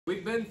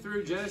We've been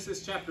through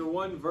Genesis chapter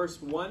 1, verse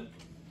 1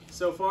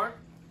 so far,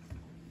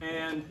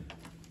 and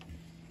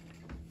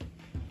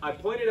I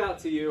pointed out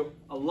to you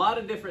a lot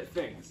of different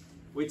things.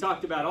 We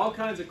talked about all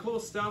kinds of cool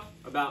stuff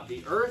about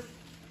the earth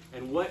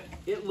and what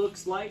it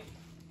looks like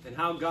and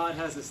how God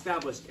has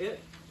established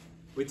it.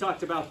 We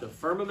talked about the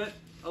firmament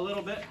a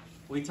little bit.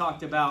 We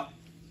talked about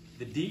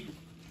the deep.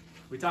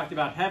 We talked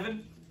about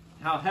heaven,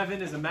 how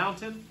heaven is a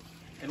mountain.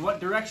 And what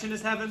direction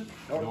is heaven?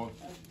 North.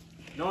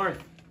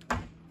 North.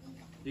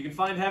 You can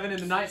find heaven in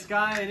the night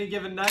sky any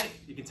given night.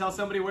 You can tell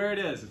somebody where it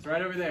is. It's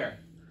right over there.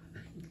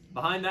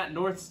 Behind that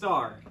North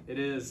Star. It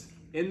is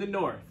in the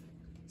north,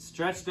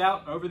 stretched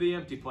out over the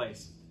empty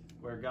place,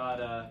 where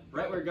God,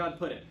 right where God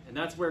put it. And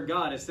that's where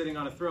God is sitting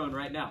on a throne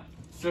right now.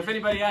 So if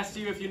anybody asks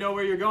you if you know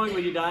where you're going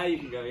when you die, you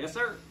can go, yes,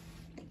 sir.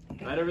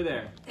 Right over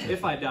there.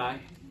 If I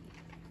die,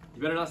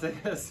 you better not say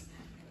this.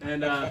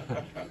 And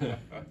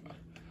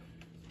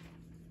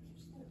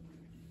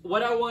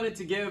what I wanted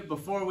to give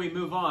before we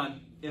move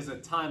on is a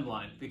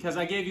timeline, because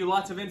I gave you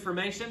lots of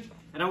information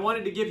and I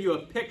wanted to give you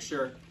a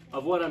picture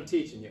of what I'm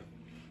teaching you.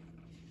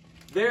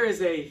 There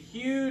is a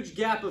huge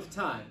gap of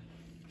time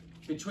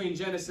between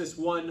Genesis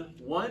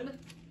 1:1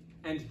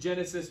 and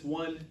Genesis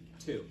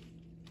 1:2.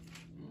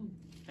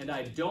 And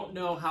I don't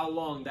know how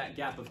long that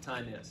gap of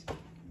time is.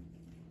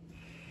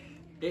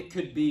 It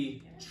could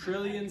be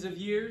trillions of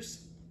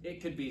years.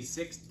 It could be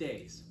 6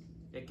 days.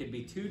 It could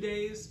be 2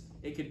 days.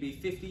 It could be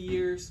 50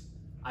 years.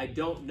 I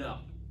don't know.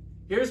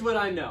 Here's what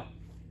I know.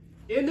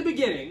 In the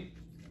beginning,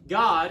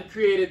 God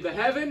created the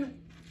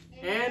heaven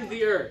and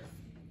the earth.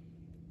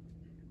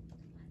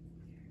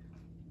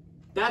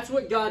 That's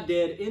what God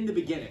did in the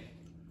beginning.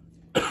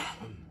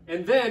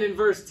 And then in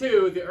verse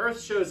 2, the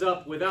earth shows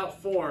up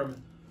without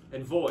form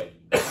and void.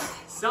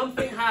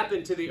 Something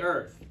happened to the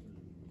earth.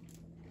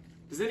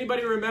 Does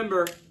anybody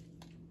remember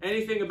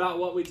anything about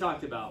what we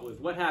talked about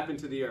with what happened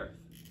to the earth?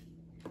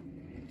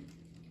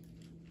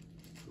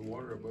 The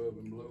water above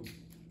and below.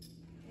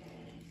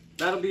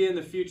 That'll be in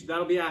the future.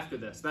 That'll be after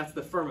this. That's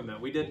the firmament.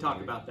 We did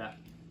talk about that.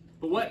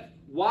 But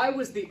why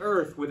was the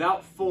earth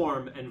without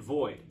form and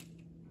void?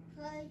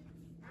 The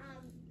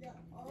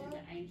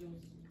angels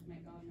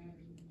make God mad.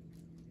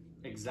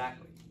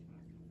 Exactly.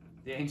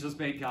 The angels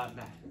made God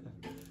mad.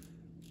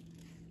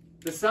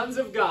 The sons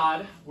of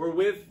God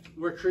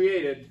were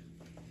created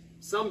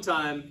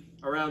sometime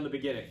around the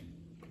beginning.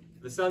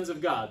 The sons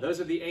of God, those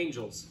are the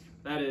angels.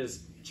 That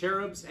is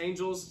cherubs,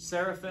 angels,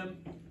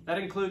 seraphim. That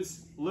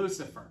includes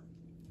Lucifer.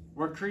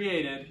 Were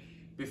created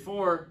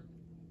before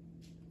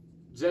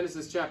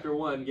Genesis chapter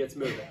 1 gets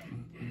moving.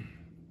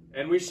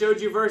 And we showed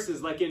you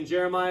verses like in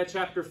Jeremiah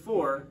chapter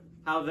 4,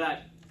 how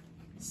that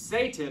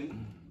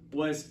Satan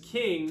was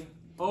king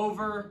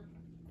over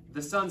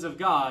the sons of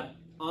God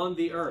on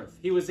the earth.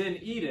 He was in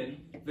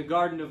Eden, the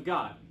garden of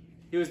God.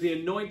 He was the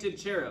anointed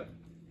cherub.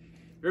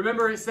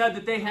 Remember, it said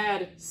that they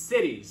had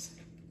cities.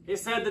 It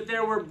said that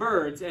there were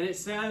birds, and it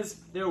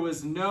says there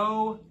was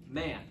no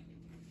man.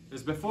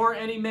 Because before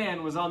any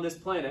man was on this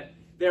planet,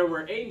 there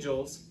were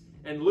angels,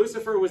 and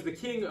Lucifer was the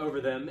king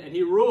over them, and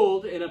he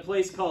ruled in a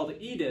place called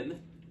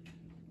Eden,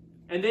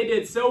 and they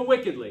did so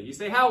wickedly. You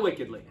say, how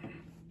wickedly?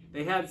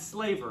 They had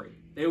slavery.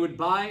 They would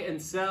buy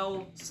and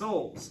sell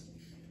souls.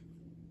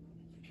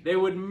 They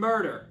would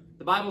murder.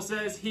 The Bible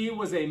says he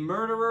was a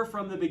murderer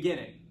from the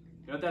beginning.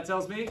 You know what that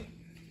tells me?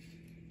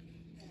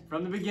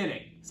 From the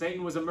beginning,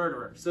 Satan was a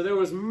murderer. So there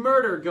was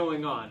murder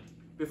going on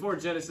before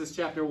Genesis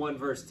chapter 1,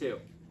 verse 2.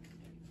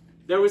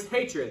 There was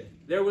hatred.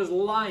 There was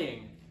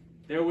lying.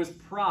 There was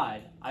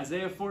pride.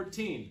 Isaiah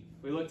 14,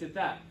 we looked at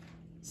that.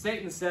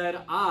 Satan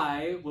said,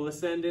 I will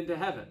ascend into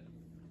heaven.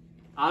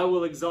 I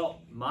will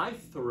exalt my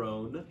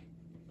throne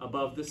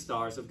above the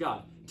stars of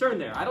God. Turn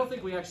there. I don't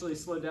think we actually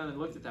slowed down and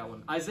looked at that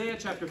one. Isaiah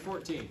chapter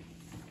 14.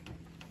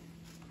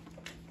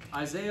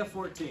 Isaiah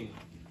 14,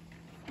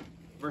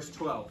 verse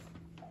 12.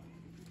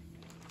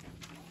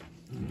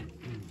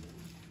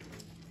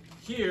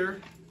 Here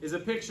is a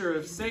picture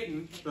of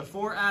Satan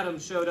before Adam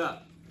showed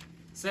up.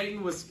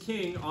 Satan was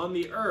king on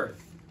the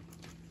earth.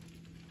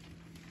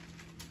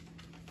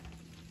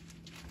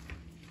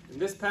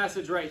 And this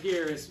passage right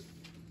here is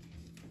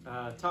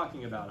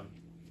talking about him.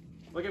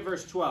 Look at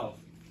verse 12.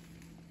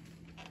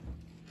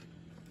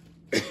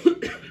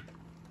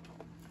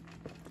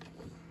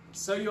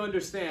 So you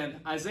understand,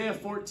 Isaiah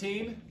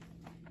 14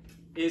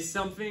 is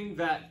something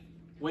that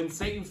when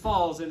Satan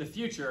falls in the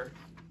future,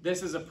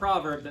 this is a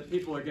proverb that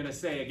people are going to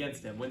say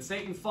against him. When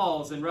Satan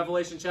falls in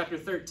Revelation chapter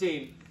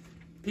 13,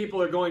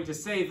 people are going to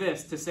say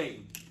this to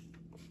Satan.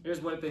 Here's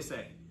what they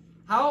say.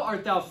 How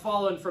art thou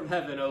fallen from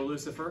heaven, O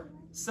Lucifer,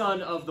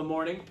 son of the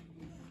morning?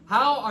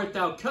 How art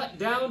thou cut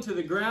down to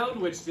the ground,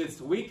 which didst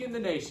weaken the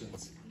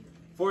nations?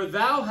 For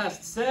thou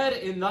hast said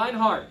in thine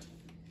heart,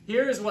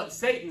 here is what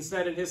Satan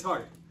said in his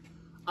heart,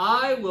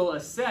 I will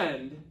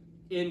ascend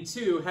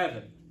into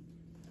heaven.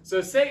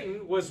 So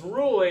Satan was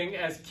ruling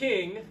as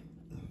king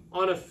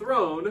on a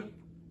throne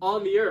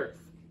on the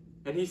earth.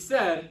 And he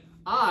said,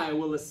 I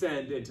will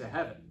ascend into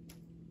heaven.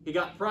 He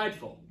got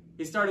prideful.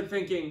 He started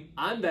thinking,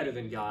 I'm better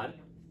than God.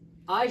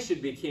 I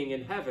should be king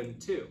in heaven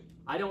too.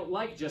 I don't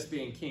like just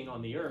being king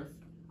on the earth.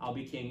 I'll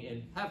be king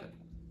in heaven.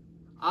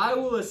 I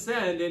will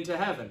ascend into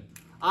heaven.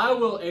 I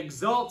will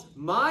exalt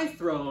my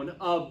throne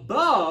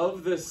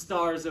above the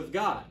stars of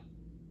God.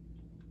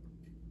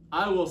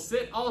 I will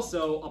sit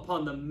also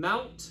upon the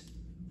mount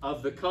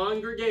of the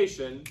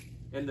congregation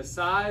in the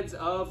sides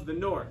of the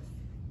north.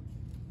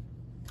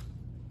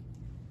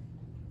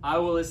 I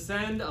will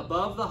ascend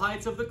above the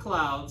heights of the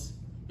clouds.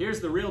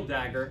 Here's the real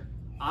dagger.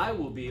 I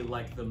will be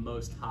like the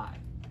Most High.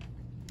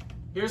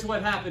 Here's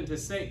what happened to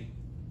Satan.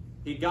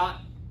 He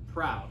got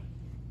proud.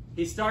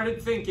 He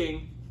started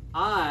thinking,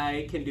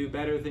 I can do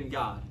better than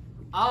God.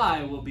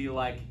 I will be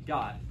like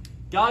God.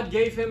 God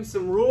gave him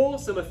some rule,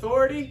 some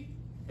authority,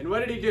 and what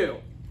did he do?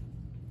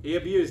 He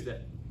abused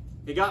it.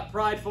 He got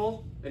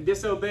prideful and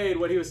disobeyed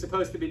what he was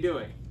supposed to be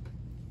doing.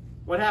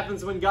 What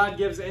happens when God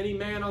gives any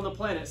man on the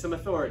planet some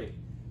authority?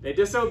 They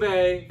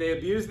disobey, they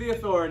abuse the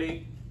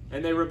authority,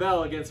 and they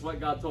rebel against what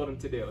God told him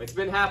to do. It's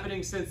been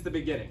happening since the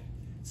beginning.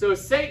 So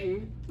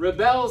Satan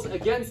rebels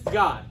against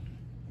God.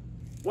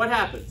 What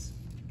happens?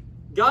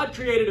 God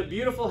created a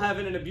beautiful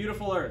heaven and a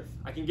beautiful earth.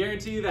 I can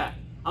guarantee you that.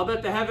 I'll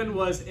bet the heaven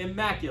was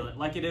immaculate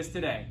like it is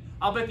today.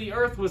 I'll bet the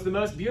earth was the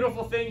most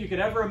beautiful thing you could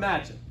ever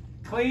imagine.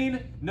 Clean,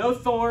 no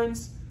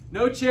thorns,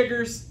 no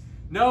chiggers,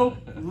 no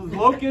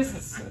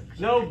locusts,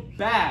 no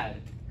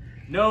bad,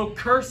 no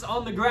curse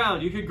on the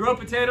ground. You could grow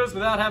potatoes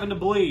without having to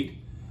bleed.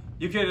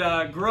 You could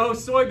grow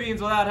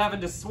soybeans without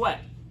having to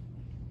sweat.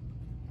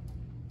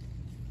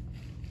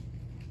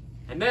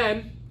 And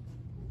then,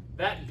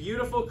 that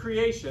beautiful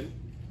creation,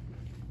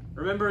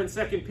 remember in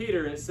 2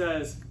 Peter it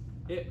says,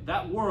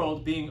 that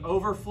world being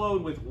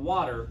overflowed with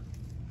water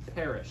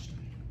perished.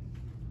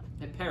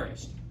 It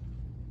perished.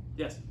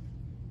 Yes?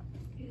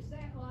 Is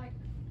that like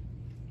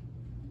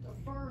the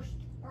first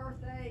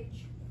earth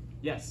age?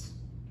 Yes.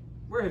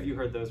 Where have you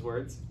heard those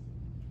words?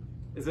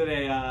 Is it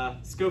a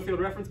Schofield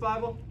Reference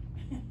Bible?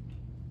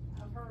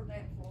 I've heard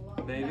that for a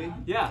long Maybe.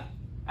 time. Yeah,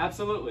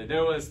 absolutely.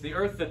 There was the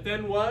earth that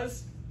then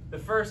was, the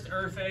first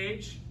earth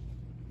age.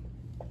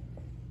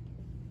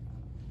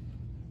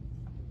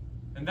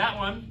 And that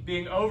one,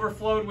 being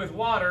overflowed with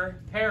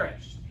water,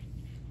 perished.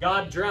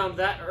 God drowned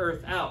that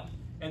earth out.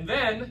 And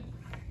then,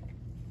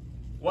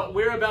 what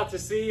we're about to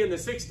see in the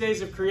 6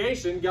 days of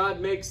creation,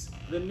 God makes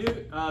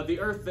the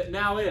earth that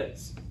now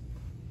is.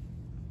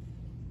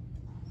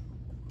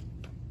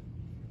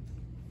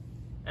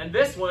 And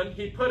this one,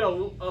 he put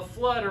a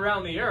flood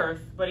around the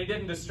earth, but he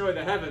didn't destroy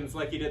the heavens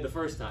like he did the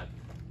first time.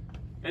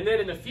 And then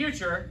in the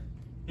future,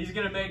 he's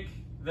going to make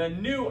the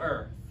new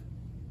earth.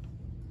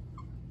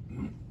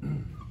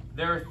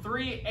 There are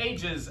 3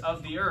 ages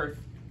of the earth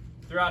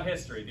throughout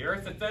history. The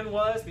earth that then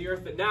was, the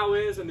earth that now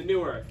is, and the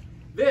new earth.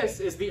 This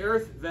is the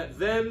earth that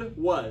then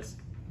was.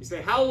 You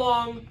say, how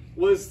long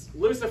was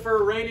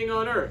Lucifer reigning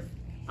on earth?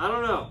 I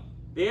don't know.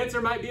 The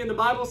answer might be in the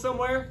Bible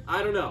somewhere.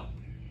 I don't know.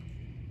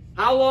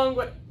 How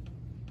long...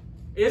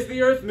 Is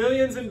the earth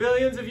millions and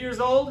billions of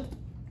years old?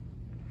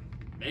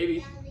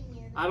 Maybe.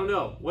 I don't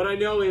know. What I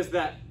know is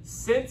that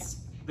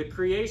since the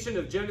creation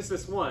of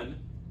Genesis 1,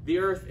 the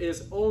earth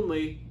is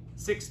only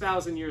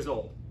 6,000 years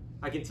old.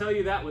 I can tell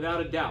you that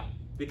without a doubt,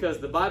 because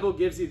the Bible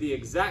gives you the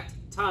exact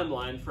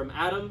timeline from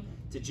Adam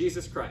to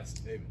Jesus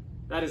Christ. Amen.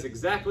 That is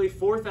exactly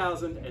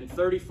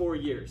 4,034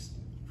 years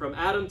from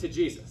Adam to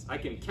Jesus. I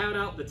can count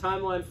out the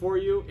timeline for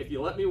you. If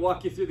you let me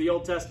walk you through the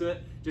Old Testament,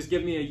 just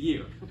give me a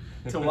year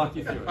to walk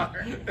you through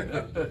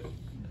it.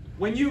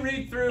 When you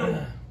read through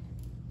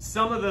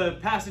some of the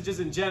passages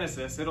in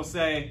Genesis, it'll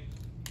say,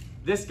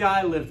 this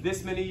guy lived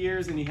this many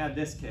years and he had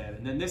this kid.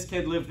 And then this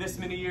kid lived this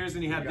many years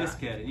and he had this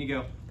kid. And you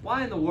go,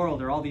 why in the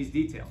world are all these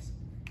details?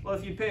 Well,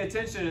 if you pay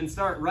attention and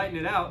start writing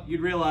it out,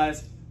 you'd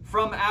realize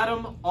from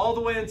Adam all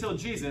the way until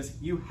Jesus,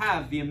 you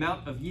have the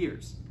amount of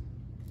years.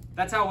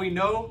 That's how we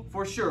know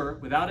for sure,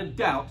 without a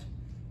doubt,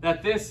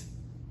 that this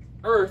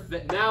earth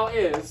that now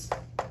is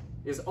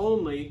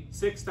only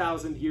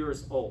 6,000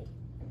 years old.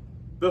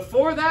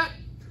 Before that,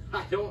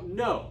 I don't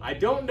know. I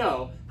don't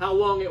know how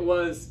long it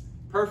was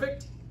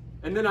perfect,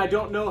 and then I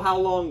don't know how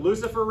long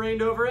Lucifer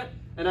reigned over it,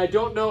 and I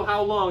don't know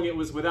how long it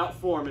was without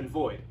form and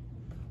void.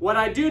 What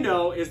I do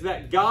know is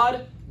that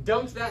God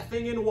dunked that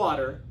thing in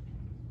water,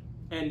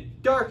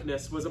 and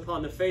darkness was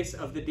upon the face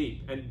of the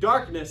deep. And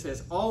darkness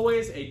is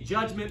always a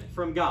judgment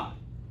from God.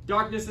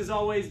 Darkness is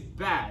always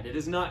bad. It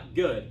is not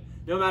good.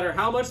 No matter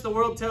how much the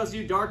world tells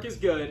you dark is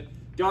good,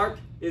 dark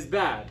is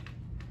bad.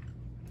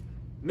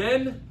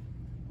 Men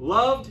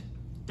loved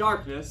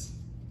darkness.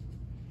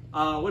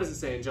 What does it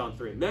say in John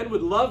 3? Men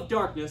would love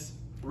darkness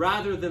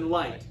rather than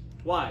light.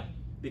 Why?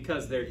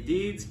 Because their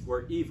deeds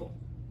were evil.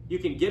 You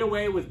can get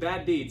away with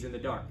bad deeds in the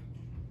dark.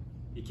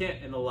 You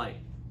can't in the light.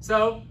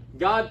 So,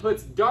 God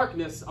puts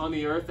darkness on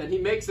the earth and he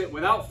makes it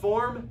without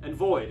form and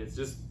void. It's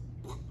just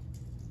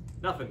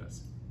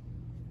nothingness.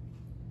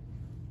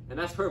 And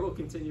that's where we'll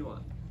continue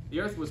on.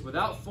 The earth was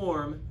without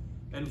form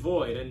and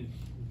void, and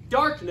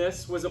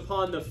darkness was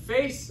upon the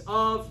face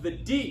of the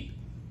deep.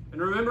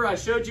 And remember, I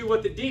showed you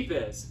what the deep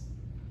is.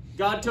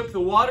 God took the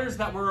waters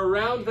that were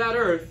around that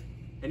earth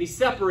and he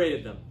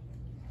separated them.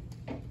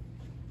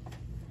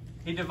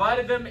 He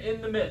divided them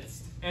in the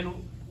midst.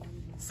 And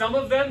some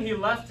of them he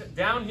left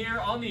down here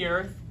on the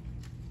earth,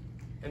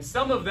 and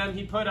some of them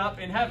he put up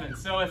in heaven.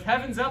 So if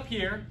heaven's up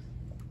here,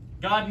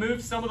 God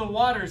moved some of the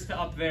waters to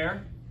up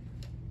there,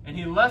 and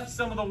he left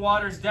some of the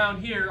waters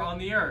down here on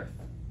the earth.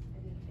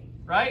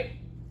 Right?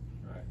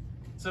 Right.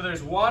 So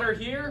there's water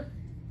here,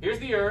 here's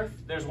the earth,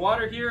 there's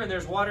water here, and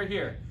there's water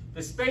here.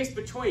 The space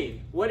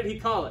between, what did he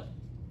call it?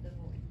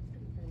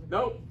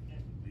 Nope.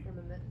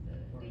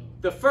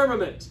 The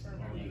firmament.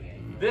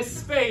 This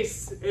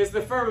space is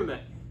the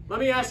firmament. Let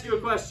me ask you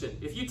a question.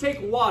 If you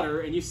take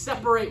water and you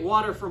separate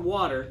water from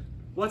water,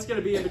 what's going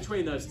to be in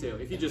between those two?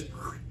 If you just...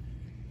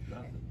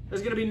 Nothing.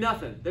 There's going to be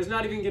nothing. There's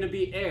not even going to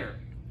be air.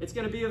 It's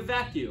going to be a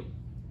vacuum.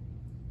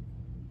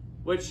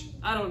 Which,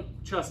 I don't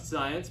trust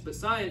science, but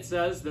science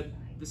says that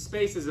the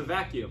space is a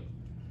vacuum.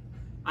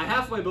 I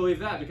halfway believe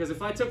that, because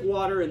if I took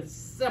water and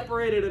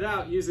separated it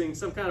out using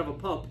some kind of a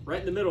pump, right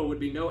in the middle would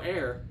be no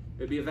air.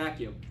 It would be a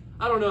vacuum.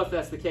 I don't know if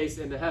that's the case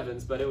in the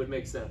heavens, but it would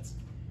make sense.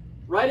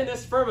 Right in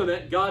this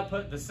firmament, God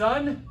put the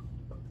sun,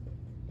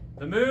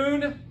 the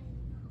moon,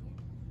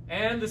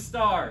 and the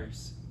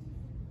stars.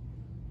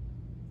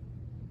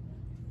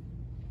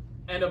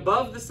 And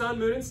above the sun,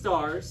 moon, and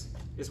stars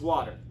is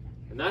water.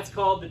 And that's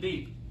called the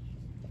deep.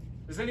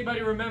 Does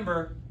anybody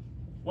remember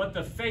what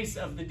the face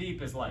of the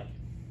deep is like?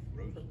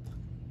 Frozen.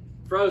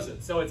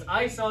 Frozen. So it's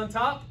ice on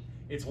top,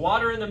 it's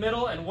water in the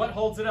middle, and what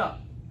holds it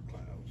up?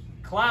 Clouds.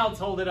 Clouds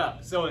hold it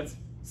up. So it's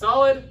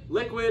solid,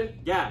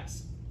 liquid,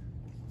 gas.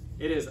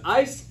 It is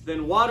ice,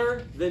 then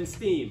water, then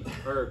steam,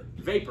 or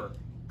vapor,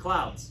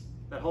 clouds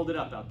that hold it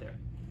up out there.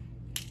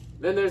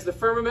 Then there's the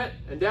firmament,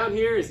 and down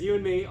here is you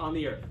and me on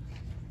the earth.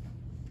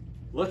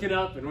 Looking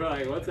up, and we're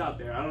like, what's out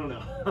there? I don't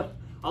know.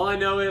 All I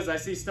know is I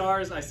see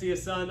stars, I see a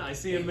sun, I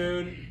see a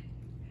moon,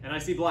 and I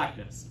see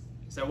blackness.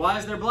 So why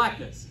is there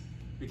blackness?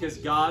 Because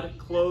God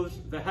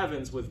clothed the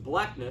heavens with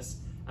blackness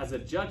as a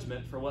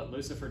judgment for what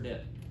Lucifer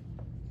did.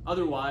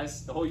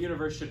 Otherwise, the whole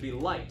universe should be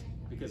light,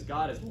 because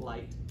God is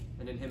light,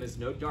 and in him is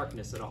no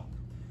darkness at all.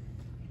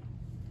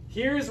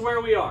 Here's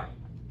where we are.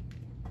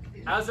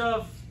 As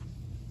of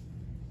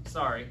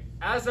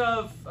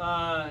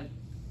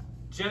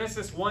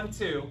Genesis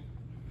 1:2,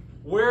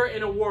 we're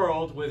in a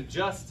world with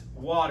just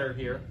water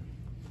here.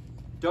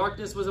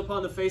 Darkness was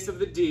upon the face of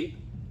the deep.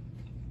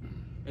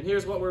 And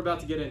here's what we're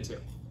about to get into.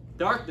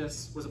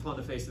 Darkness was upon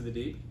the face of the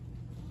deep.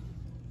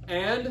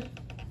 And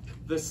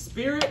the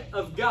Spirit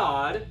of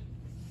God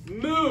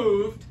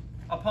moved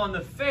upon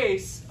the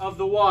face of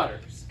the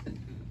waters.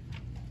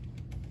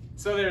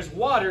 So there's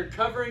water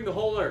covering the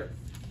whole earth.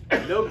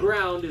 No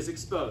ground is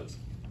exposed.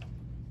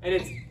 And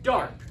it's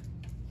dark.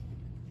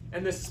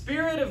 And the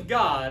Spirit of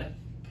God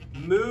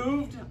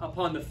moved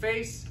upon the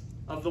face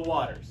of the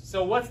waters.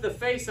 So what's the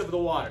face of the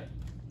water?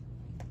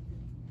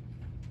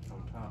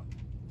 On top.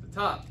 The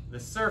top, the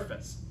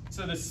surface.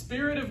 So the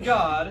Spirit of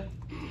God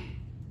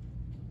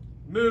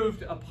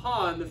moved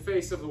upon the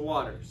face of the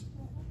waters.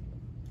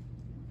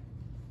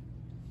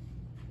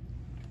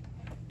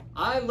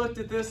 I looked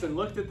at this and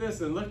looked at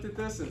this and looked at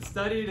this and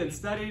studied and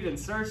studied and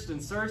searched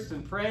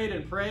and prayed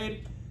and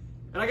prayed.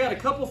 And I got a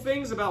couple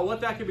things about what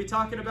that could be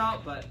talking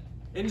about, but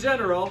in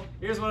general,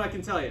 here's what I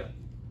can tell you.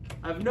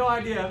 I have no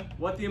idea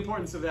what the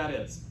importance of that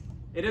is.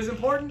 It is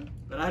important,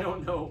 but I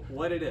don't know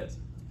what it is.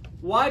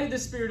 Why did the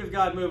Spirit of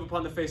God move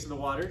upon the face of the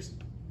waters?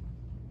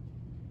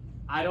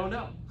 I don't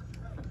know.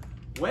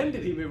 When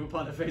did he move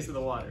upon the face of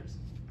the waters?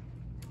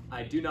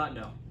 I do not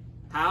know.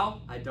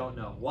 How? I don't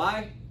know.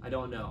 Why? I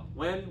don't know.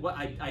 When? What?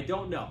 I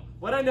don't know.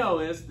 What I know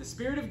is the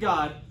Spirit of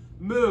God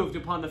moved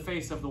upon the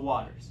face of the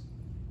waters.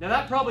 Now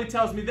that probably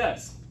tells me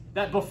this,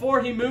 that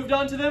before he moved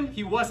onto them,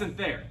 he wasn't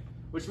there.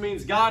 Which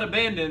means God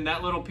abandoned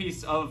that little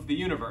piece of the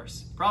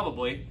universe.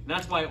 Probably. And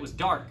that's why it was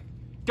dark.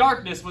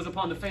 Darkness was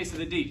upon the face of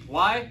the deep.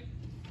 Why?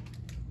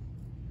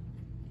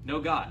 No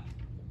God.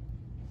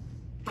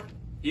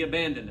 He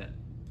abandoned it.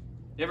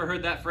 You ever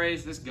heard that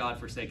phrase, this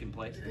God-forsaken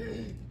place?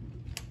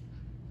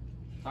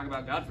 Talk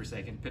about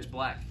God-forsaken, pitch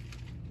black.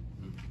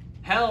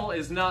 Hell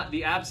is not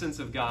the absence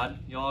of God.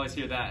 You'll always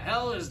hear that.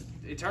 Hell is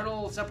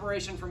eternal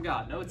separation from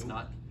God. No, it's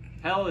not.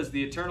 Hell is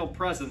the eternal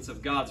presence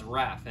of God's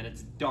wrath, and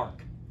it's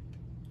dark.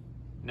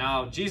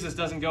 Now, Jesus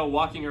doesn't go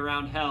walking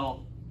around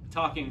hell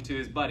talking to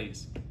his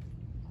buddies.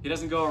 He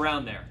doesn't go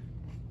around there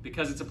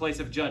because it's a place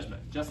of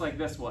judgment, just like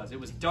this was. It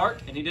was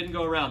dark, and he didn't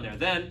go around there.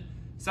 Then,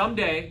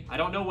 someday, I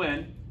don't know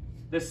when,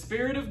 the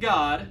Spirit of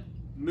God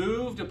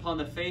moved upon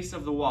the face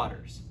of the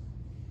waters.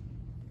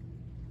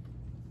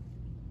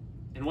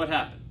 And what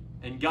happened?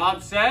 And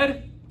God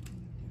said,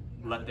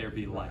 "Let there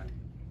be light."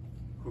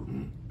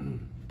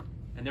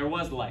 And there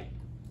was light.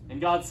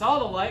 And God saw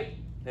the light,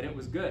 that it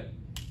was good.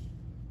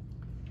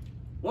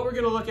 What we're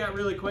going to look at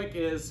really quick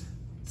is,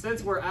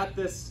 since we're at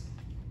this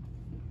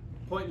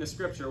point in the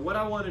scripture, what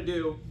I want to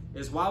do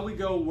is while we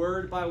go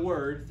word by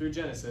word through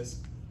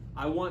Genesis,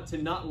 I want to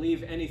not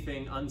leave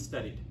anything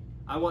unstudied.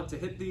 I want to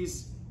hit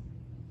these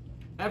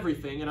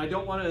everything, and I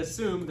don't want to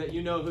assume that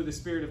you know who the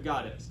Spirit of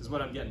God is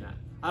what I'm getting at.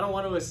 I don't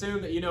want to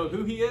assume that you know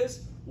who he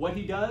is, what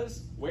he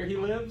does, where he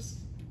lives,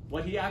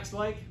 what he acts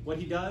like, what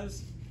he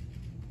does.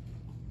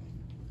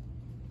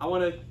 I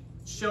want to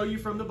show you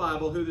from the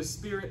Bible who the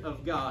Spirit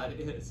of God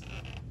is.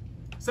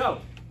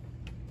 So,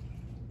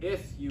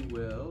 if you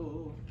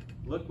will,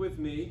 look with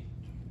me.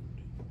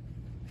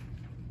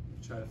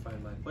 Try to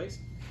find my place.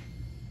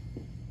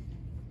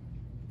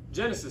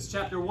 Genesis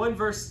chapter 1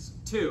 verse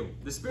 2.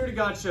 The Spirit of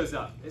God shows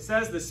up. It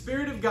says, the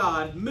Spirit of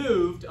God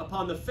moved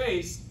upon the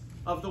face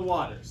of the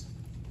waters.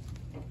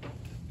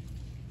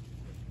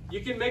 You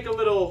can make a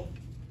little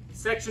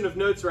section of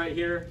notes right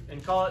here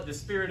and call it the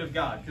Spirit of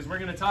God, because we're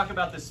going to talk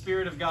about the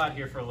Spirit of God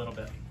here for a little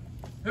bit.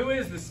 Who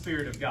is the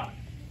Spirit of God?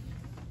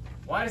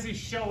 Why does he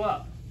show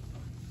up?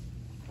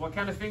 What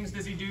kind of things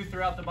does he do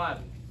throughout the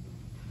Bible?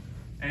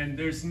 And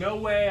there's no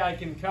way I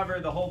can cover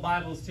the whole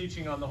Bible's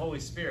teaching on the Holy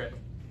Spirit,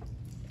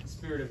 the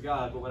Spirit of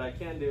God, but what I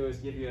can do is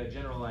give you a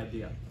general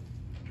idea.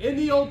 In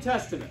the Old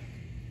Testament,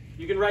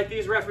 you can write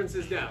these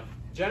references down.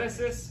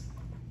 Genesis,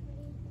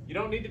 you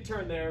don't need to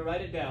turn there,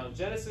 write it down.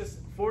 Genesis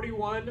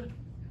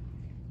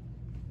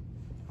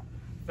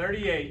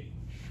 41:38.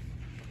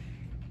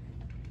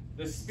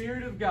 The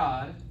Spirit of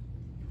God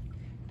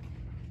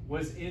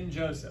was in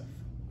Joseph.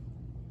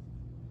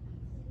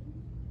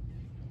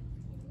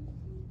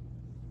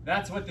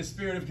 That's what the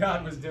Spirit of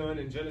God was doing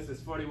in Genesis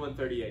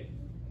 41:38.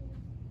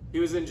 He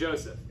was in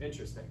Joseph.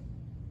 Interesting.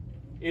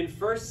 In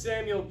 1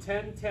 Samuel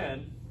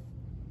 10:10,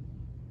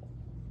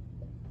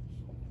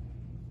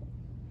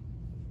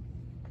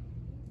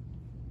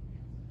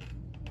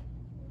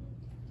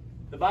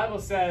 the Bible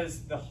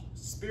says the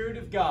Spirit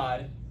of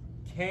God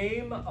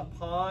came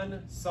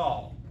upon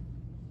Saul.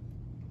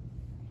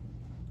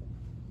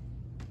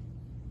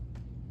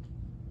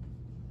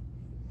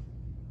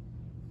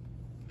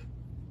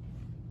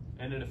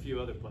 And in a few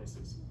other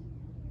places.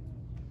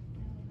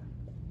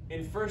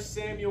 In 1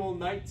 Samuel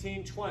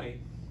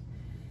 19:20,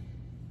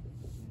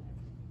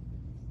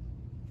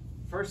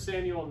 1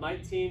 Samuel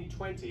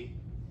 19:20,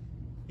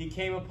 he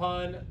came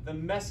upon the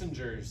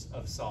messengers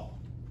of Saul.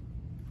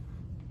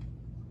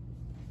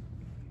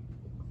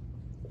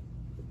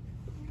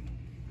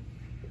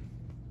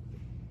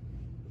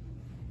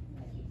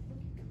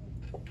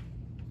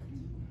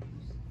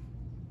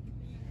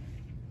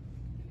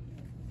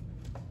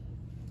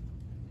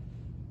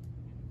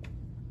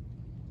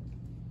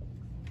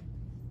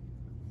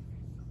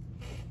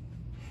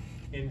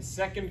 In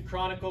 2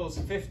 Chronicles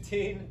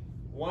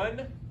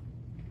 15:1,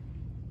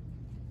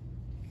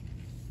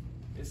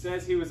 it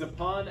says he was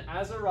upon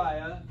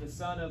Azariah, the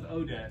son of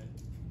Oded.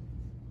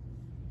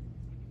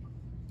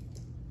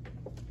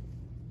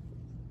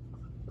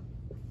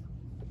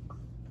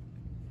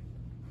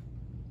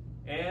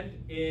 And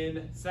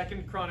in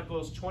 2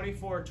 Chronicles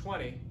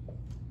 24:20,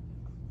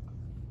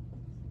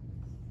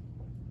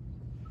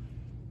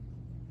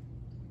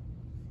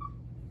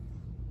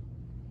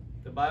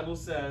 the Bible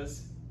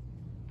says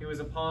he was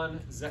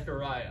upon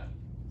Zechariah.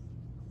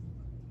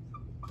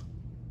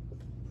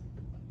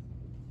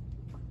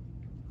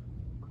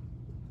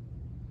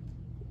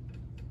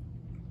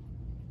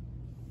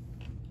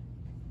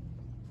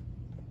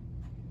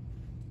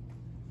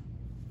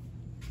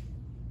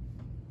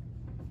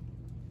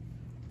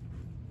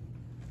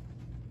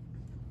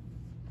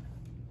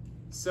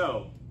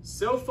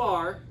 So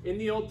far in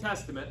the Old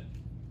Testament,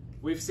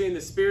 we've seen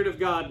the Spirit of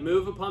God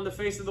move upon the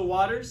face of the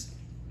waters,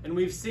 and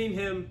we've seen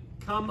him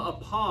come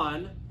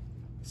upon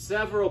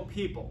several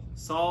people.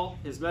 Saul,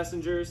 his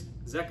messengers,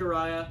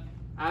 Zechariah,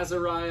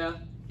 Azariah.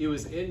 He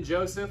was in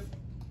Joseph.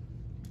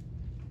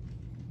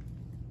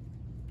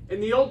 In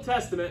the Old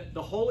Testament,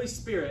 the Holy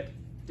Spirit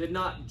did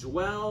not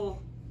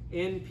dwell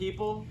in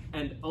people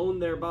and own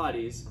their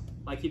bodies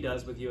like he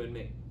does with you and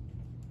me.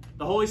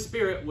 The Holy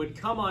Spirit would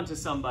come onto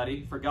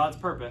somebody for God's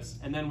purpose,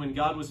 and then when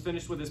God was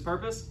finished with his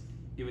purpose,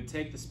 he would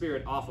take the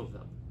Spirit off of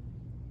them.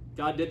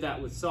 God did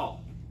that with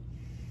Saul.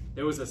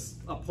 There was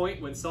a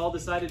point when Saul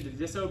decided to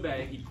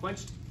disobey. He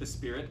quenched the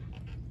Spirit,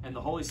 and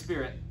the Holy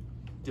Spirit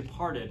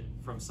departed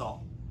from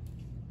Saul.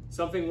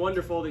 Something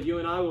wonderful that you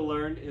and I will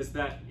learn is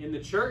that in the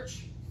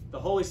church, the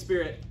Holy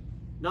Spirit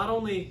not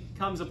only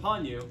comes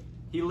upon you,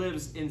 he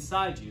lives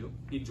inside you,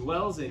 he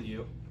dwells in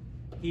you,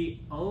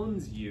 he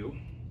owns you,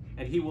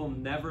 and he will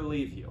never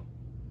leave you,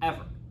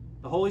 ever.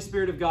 The Holy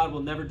Spirit of God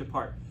will never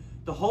depart.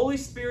 The Holy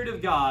Spirit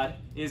of God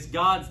is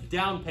God's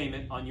down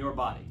payment on your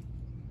body.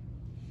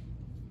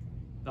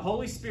 The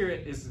Holy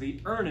Spirit is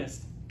the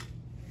earnest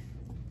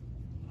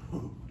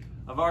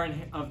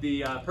of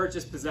the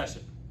purchased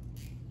possession.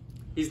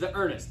 He's the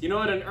earnest. You know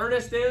what an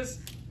earnest is?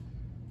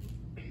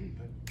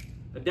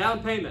 A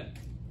down payment.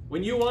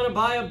 When you want to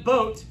buy a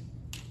boat,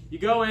 you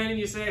go in and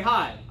you say,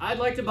 "Hi, I'd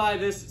like to buy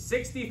this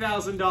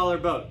 $60,000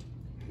 boat."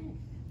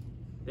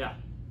 Yeah,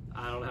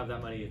 I don't have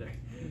that money either.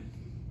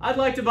 "I'd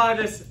like to buy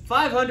this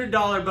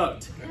 $500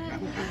 boat."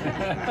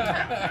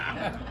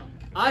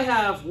 I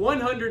have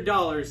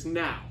 $100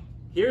 now.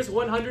 Here's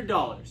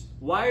 $100.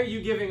 Why are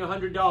you giving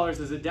 $100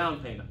 as a down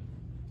payment?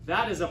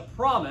 That is a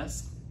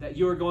promise that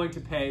you are going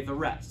to pay the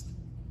rest,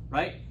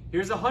 right?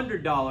 Here's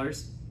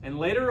 $100, and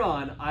later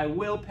on, I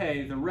will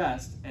pay the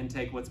rest and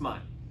take what's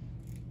mine.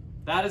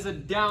 That is a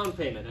down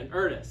payment, an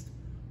earnest.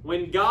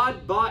 When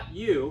God bought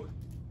you,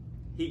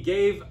 he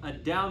gave a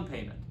down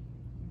payment,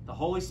 the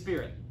Holy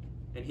Spirit,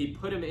 and he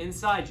put him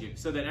inside you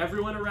so that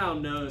everyone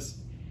around knows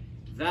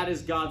that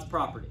is God's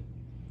property.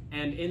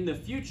 And in the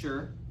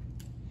future,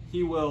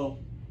 he will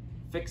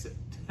fix it.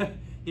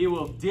 He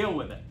will deal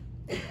with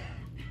it.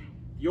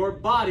 Your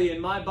body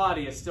and my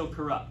body is still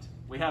corrupt.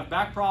 We have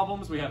back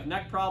problems, we have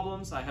neck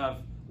problems, I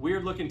have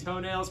weird looking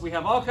toenails, we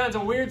have all kinds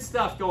of weird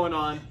stuff going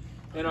on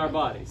in our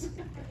bodies.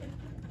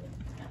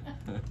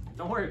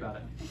 Don't worry about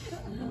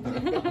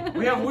it.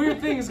 We have weird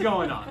things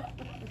going on.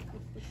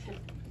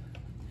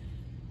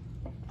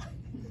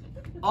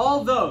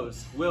 All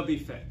those will be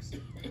fixed.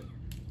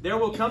 There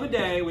will come a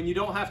day when you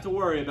don't have to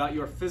worry about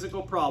your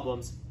physical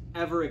problems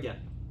ever again.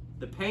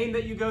 The pain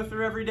that you go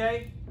through every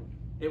day,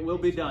 it will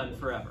be done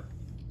forever.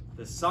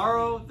 The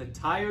sorrow, the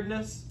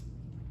tiredness,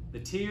 the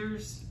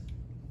tears,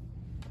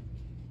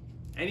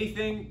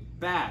 anything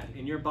bad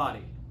in your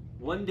body,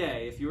 one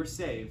day, if you are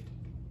saved,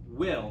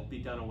 will be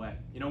done away.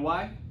 You know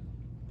why?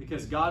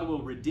 Because God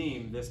will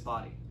redeem this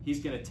body. He's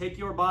going to take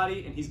your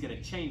body and he's going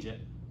to change it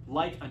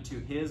like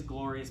unto his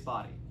glorious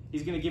body.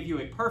 He's going to give you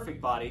a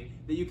perfect body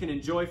that you can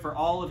enjoy for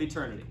all of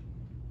eternity.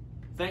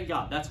 Thank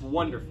God. That's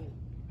wonderful.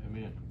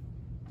 Amen.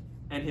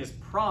 And his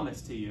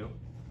promise to you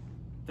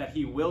that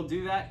he will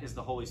do that is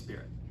the Holy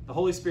Spirit. The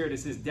Holy Spirit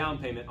is his down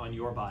payment on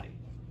your body.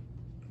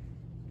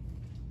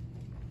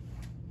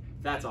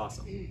 That's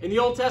awesome. In the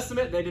Old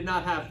Testament, they did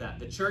not have that.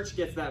 The church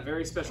gets that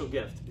very special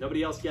gift.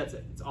 Nobody else gets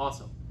it. It's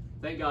awesome.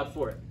 Thank God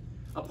for it.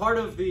 A part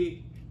of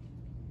the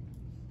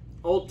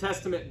Old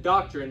Testament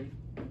doctrine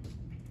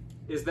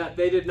is that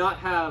they did not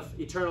have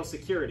eternal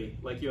security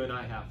like you and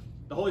I have.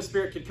 The Holy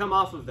Spirit could come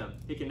off of them.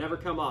 He can never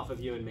come off of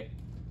you and me.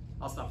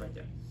 I'll stop right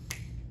there.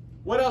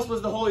 What else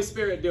was the Holy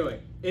Spirit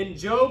doing? In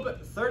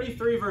Job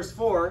 33 verse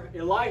 4,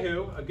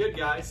 Elihu, a good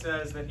guy,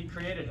 says that he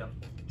created him.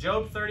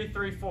 Job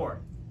 33:4.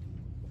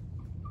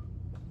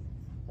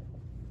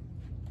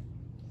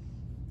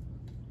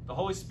 The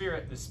Holy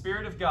Spirit, the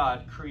Spirit of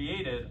God,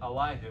 created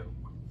Elihu.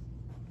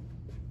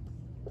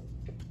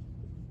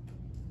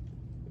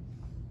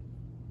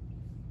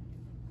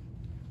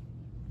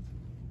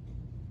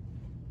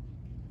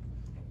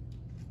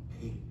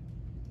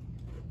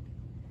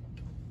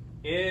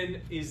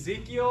 In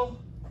Ezekiel,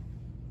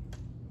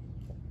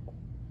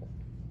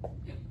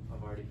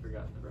 I've already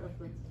forgotten the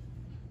reference.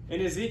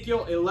 In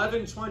Ezekiel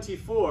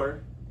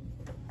 11:24,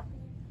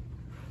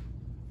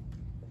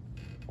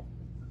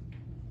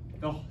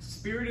 the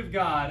Spirit of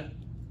God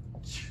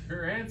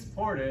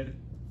transported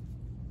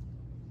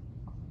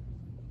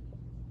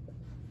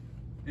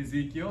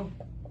Ezekiel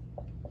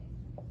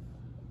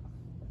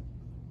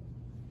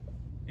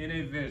in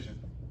a vision.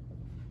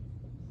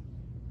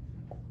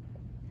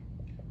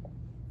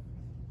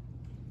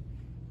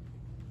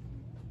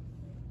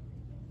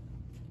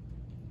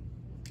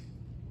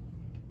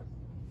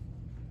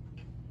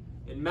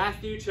 In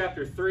Matthew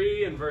chapter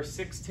 3 and verse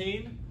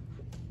 16,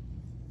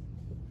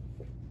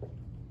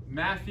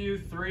 Matthew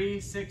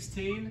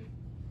 3:16,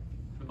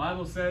 the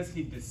Bible says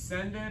he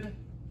descended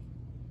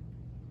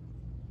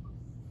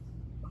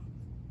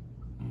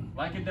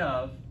like a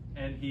dove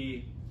and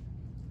he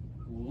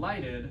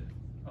lighted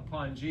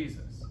upon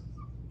Jesus.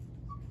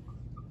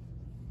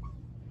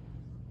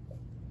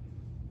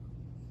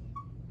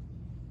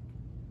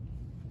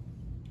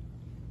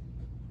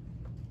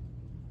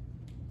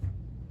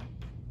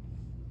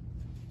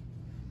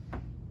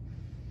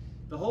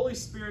 The Holy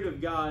Spirit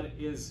of God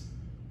is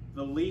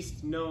the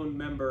least known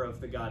member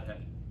of the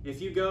Godhead.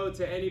 If you go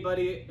to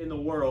anybody in the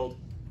world,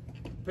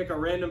 pick a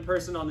random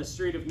person on the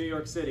street of New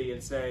York City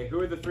and say, who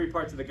are the three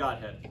parts of the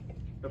Godhead?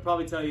 They'll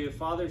probably tell you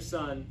Father,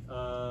 Son,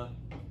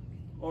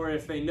 or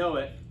if they know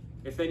it,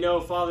 if they know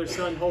Father,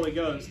 Son, Holy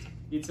Ghost,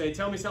 you'd say,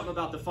 tell me something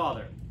about the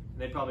Father. And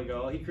they'd probably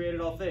go, oh, he created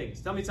all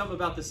things. Tell me something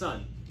about the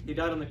Son. He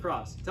died on the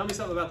cross. Tell me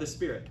something about the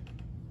Spirit.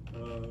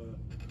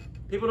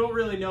 People don't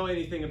really know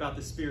anything about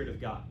the Spirit of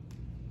God.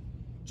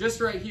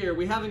 Just right here,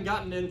 we haven't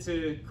gotten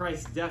into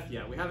Christ's death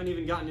yet. We haven't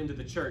even gotten into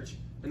the church.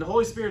 And the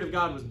Holy Spirit of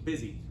God was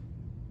busy,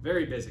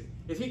 very busy.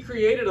 If he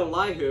created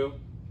Elihu,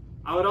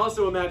 I would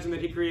also imagine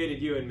that he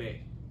created you and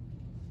me.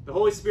 The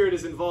Holy Spirit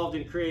is involved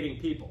in creating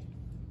people.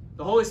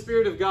 The Holy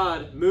Spirit of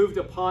God moved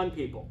upon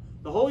people.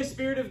 The Holy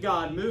Spirit of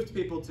God moved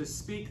people to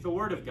speak the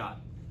Word of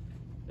God.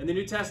 In the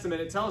New Testament,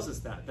 it tells us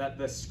that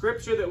the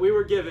scripture that we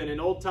were given in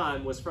old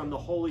time was from the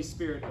Holy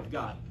Spirit of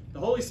God. The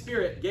Holy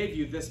Spirit gave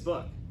you this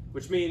book,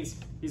 which means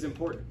he's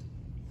important.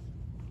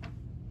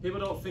 People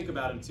don't think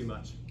about him too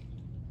much.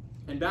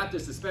 And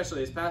Baptists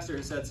especially, as Pastor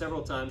has said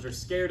several times, are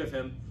scared of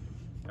him,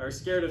 are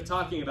scared of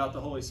talking about the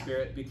Holy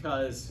Spirit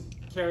because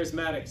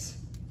charismatics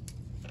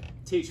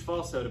teach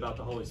falsehood about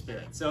the Holy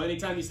Spirit. So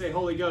anytime you say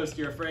Holy Ghost,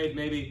 you're afraid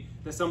maybe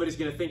that somebody's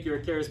going to think you're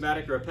a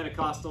charismatic or a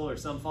Pentecostal or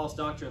some false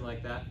doctrine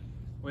like that.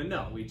 When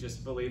no, we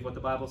just believe what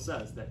the Bible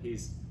says, that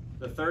he's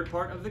the third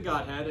part of the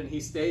Godhead and he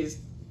stays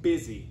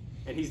busy.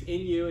 And he's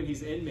in you and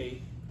he's in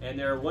me. And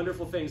there are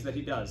wonderful things that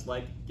he does,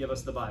 like give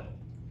us the Bible.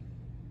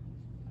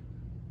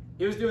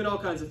 He was doing all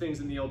kinds of things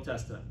in the Old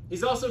Testament.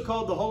 He's also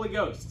called the Holy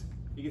Ghost.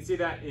 You can see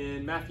that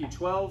in Matthew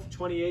 12,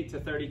 28 to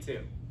 32.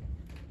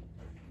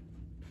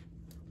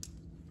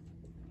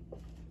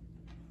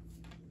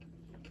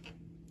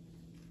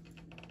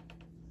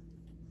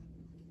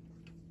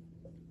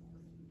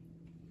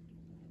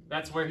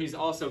 That's where he's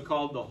also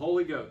called the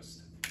Holy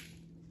Ghost.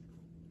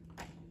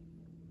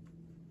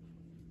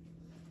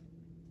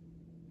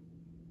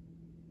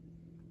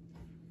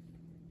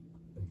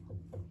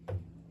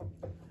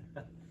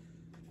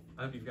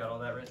 I hope you've got all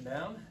that written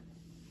down.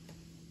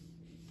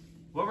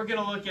 What we're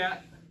going to look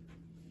at,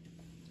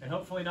 and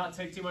hopefully not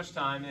take too much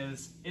time,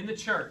 is in the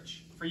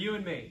church, for you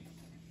and me,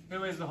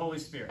 who is the Holy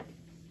Spirit?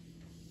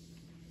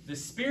 The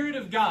Spirit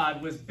of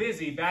God was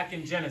busy back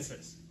in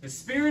Genesis. The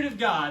Spirit of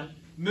God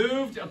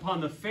moved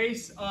upon the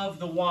face of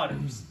the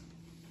waters.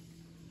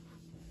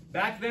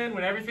 Back then,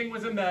 when everything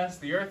was a mess,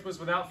 the earth was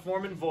without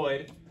form and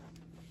void,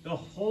 the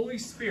Holy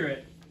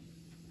Spirit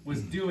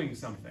was doing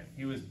something.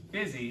 He was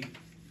busy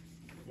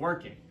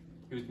working.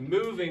 He was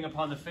moving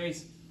upon the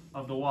face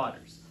of the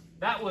waters.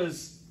 That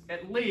was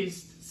at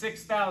least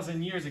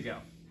 6,000 years ago.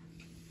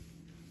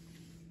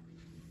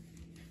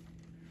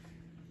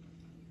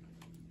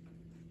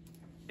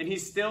 And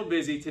he's still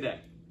busy today.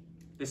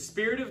 The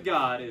Spirit of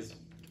God is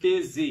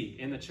busy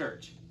in the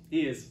church.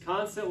 He is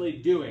constantly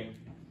doing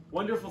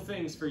wonderful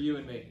things for you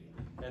and me.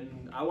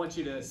 And I want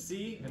you to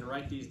see and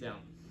write these down,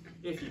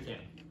 if you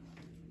can.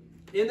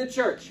 In the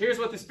church, here's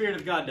what the Spirit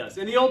of God does.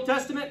 In the Old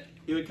Testament,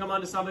 he would come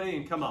onto somebody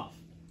and come off.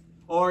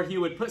 Or he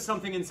would put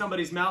something in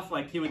somebody's mouth,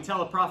 like he would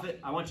tell a prophet,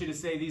 I want you to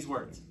say these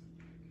words.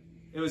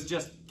 It was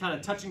just kind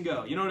of touch and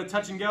go. You know what a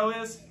touch and go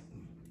is?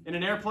 In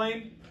an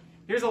airplane,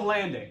 here's a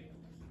landing.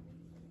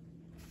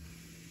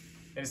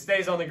 And it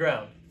stays on the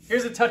ground.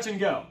 Here's a touch and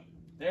go.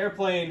 The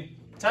airplane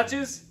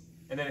touches,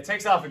 and then it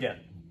takes off again.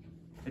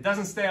 It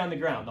doesn't stay on the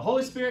ground. The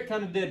Holy Spirit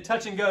kind of did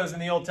touch and goes in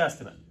the Old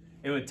Testament.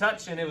 It would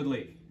touch and it would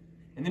leave.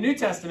 In the New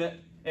Testament,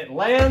 it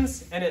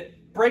lands and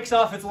it breaks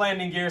off its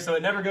landing gear so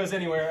it never goes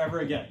anywhere ever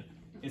again.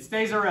 It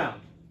stays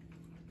around.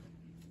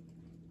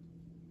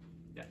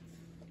 Yeah.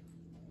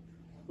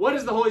 What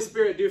does the Holy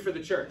Spirit do for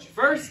the church?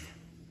 First,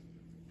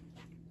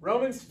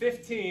 Romans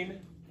 15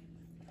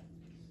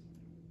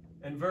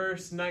 and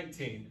verse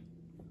 19.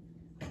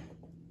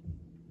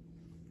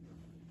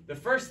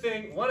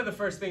 One of the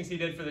first things he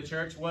did for the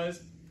church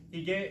was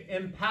he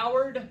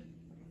empowered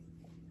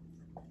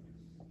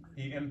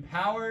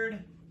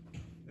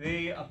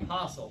the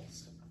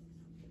apostles.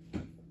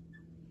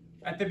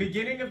 At the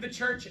beginning of the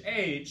church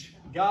age,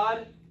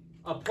 God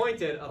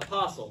appointed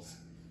apostles.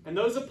 And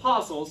those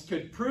apostles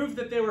could prove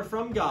that they were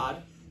from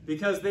God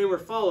because they were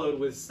followed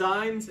with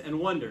signs and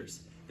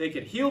wonders. They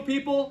could heal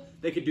people,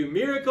 they could do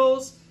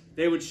miracles,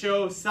 they would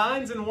show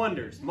signs and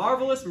wonders,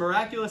 marvelous,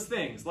 miraculous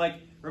things. Like,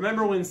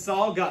 remember when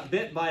Saul got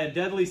bit by a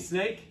deadly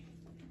snake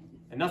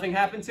and nothing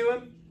happened to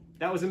him?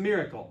 That was a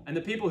miracle. And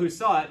the people who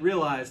saw it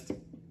realized,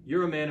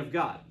 you're a man of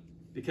God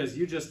because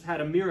you just had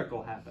a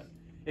miracle happen.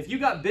 If you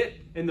got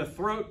bit in the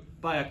throat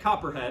by a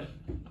copperhead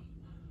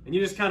and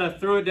you just kind of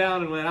threw it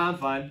down and went, I'm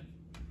fine,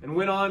 and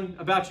went on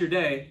about your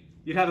day,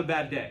 you'd have a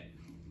bad day.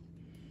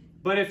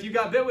 But if you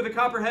got bit with a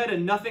copperhead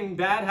and nothing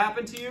bad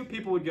happened to you,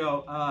 people would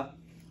go,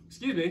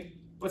 excuse me,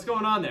 what's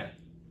going on there?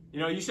 You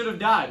know, you should have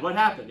died. What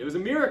happened? It was a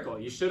miracle.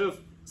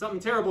 Something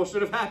terrible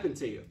should have happened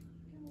to you.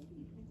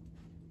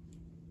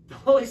 The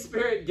Holy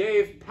Spirit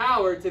gave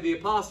power to the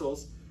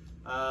apostles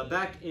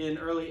back in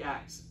early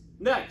Acts.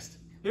 Next,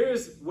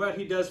 here's what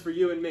he does for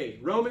you and me.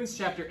 Romans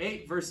chapter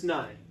 8, verse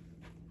 9.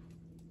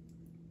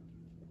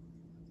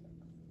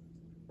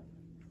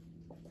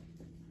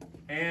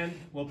 And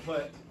we'll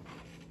put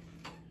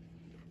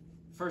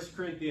 1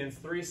 Corinthians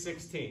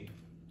 3:16.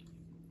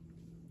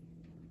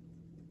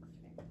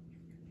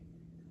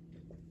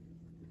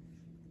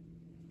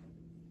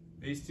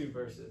 These two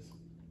verses.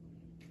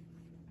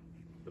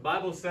 The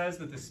Bible says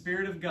that the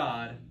Spirit of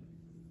God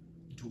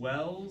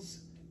dwells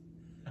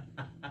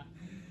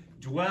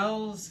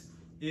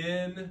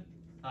in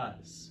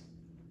us.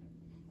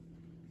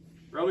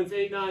 Romans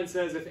 8:9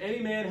 says, if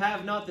any man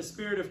have not the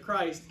Spirit of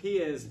Christ, he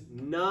is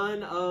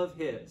none of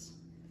his.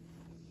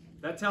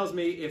 That tells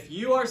me if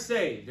you are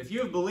saved, if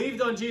you have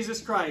believed on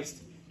Jesus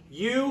Christ,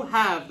 you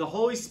have the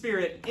Holy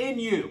Spirit in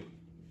you,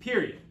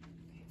 period.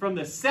 From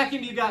the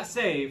second you got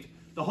saved,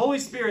 the Holy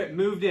Spirit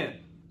moved in.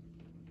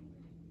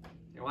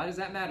 And why does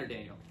that matter,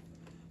 Daniel?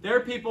 There are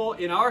people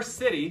in our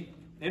city,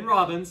 in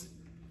Robbins,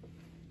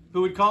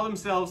 who would call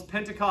themselves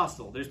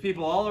Pentecostal. There's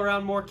people all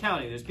around Moore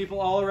County. There's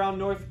people all around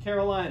North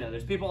Carolina.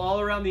 There's people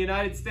all around the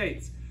United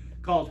States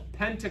called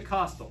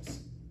Pentecostals.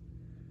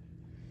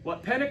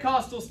 What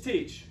Pentecostals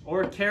teach,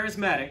 or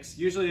charismatics,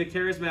 usually a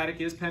charismatic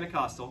is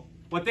Pentecostal,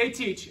 what they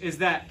teach is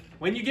that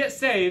when you get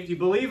saved, you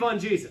believe on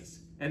Jesus,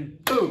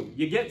 and boom,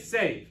 you get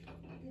saved.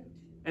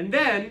 And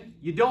then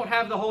you don't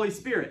have the Holy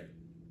Spirit.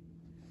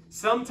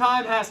 Some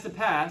time has to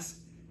pass,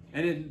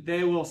 and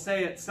they will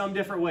say it some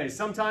different ways.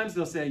 Sometimes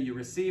they'll say you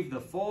received the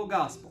full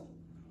gospel.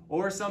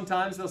 Or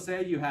sometimes they'll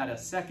say you had a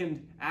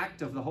second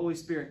act of the Holy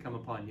Spirit come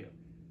upon you.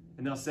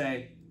 And they'll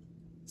say,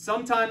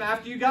 sometime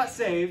after you got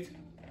saved,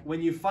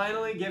 when you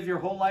finally give your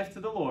whole life to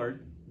the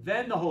Lord,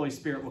 then the Holy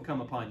Spirit will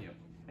come upon you.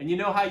 And you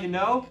know how you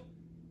know?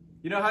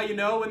 You know how you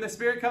know when the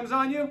Spirit comes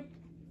on you?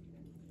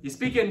 You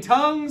speak in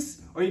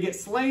tongues, or you get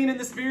slain in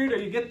the Spirit, or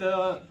you get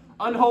the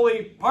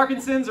unholy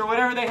Parkinson's or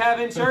whatever they have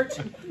in church.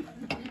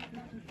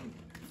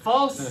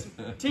 False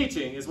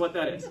teaching is what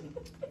that is.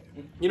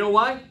 You know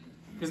why?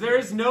 Because there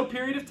is no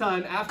period of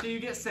time after you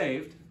get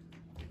saved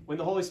when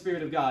the Holy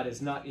Spirit of God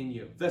is not in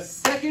you. The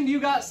second you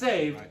got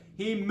saved,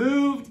 he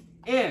moved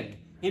in.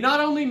 He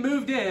not only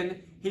moved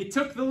in, he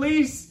took the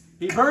lease,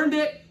 he burned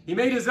it, he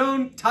made his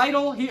own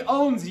title, he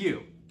owns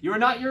you. You are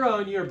not your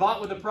own, you are bought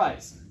with a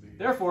price.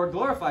 Therefore,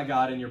 glorify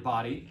God in your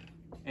body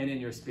and in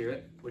your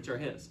spirit, which are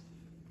his,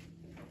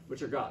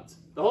 which are God's.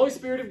 The Holy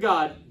Spirit of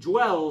God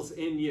dwells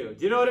in you.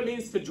 Do you know what it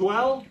means to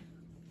dwell?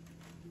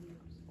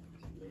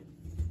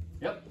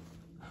 Yep.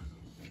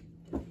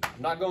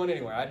 I'm not going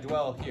anywhere. I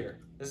dwell here.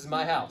 This is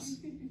my house.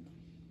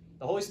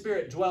 The Holy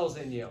Spirit dwells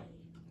in you.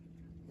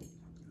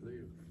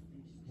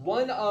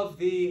 One of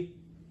the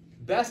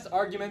best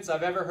arguments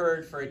I've ever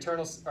heard for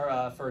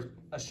for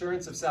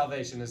assurance of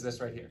salvation is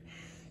this right here.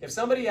 If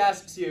somebody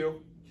asks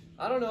you,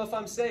 I don't know if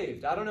I'm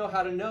saved. I don't know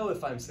how to know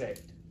if I'm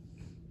saved.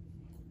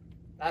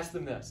 Ask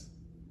them this.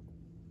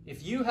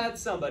 If you had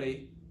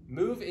somebody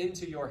move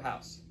into your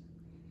house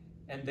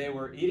and they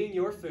were eating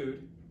your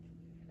food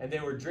and they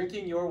were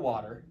drinking your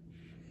water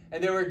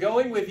and they were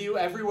going with you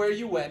everywhere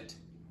you went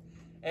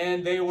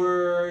and they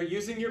were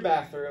using your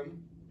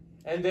bathroom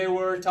and they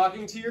were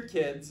talking to your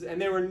kids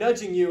and they were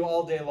nudging you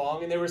all day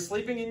long and they were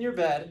sleeping in your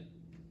bed,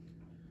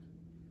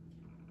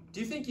 do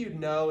you think you'd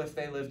know if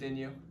they lived in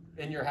you,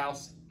 in your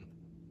house?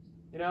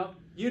 You know,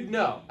 you'd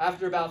know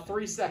after about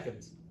 3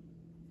 seconds.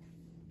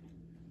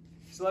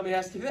 So let me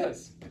ask you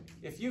this.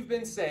 If you've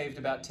been saved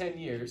about 10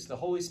 years, the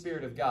Holy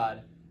Spirit of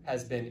God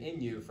has been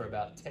in you for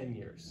about 10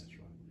 years.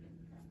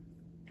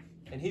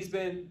 And he's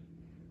been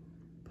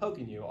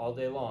poking you all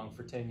day long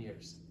for 10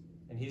 years.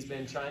 And he's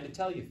been trying to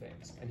tell you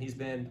things. And he's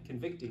been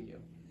convicting you.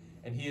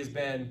 And he has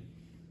been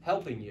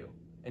helping you.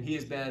 And he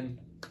has been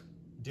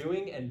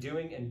doing and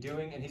doing and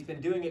doing. And he's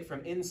been doing it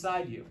from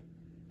inside you.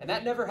 And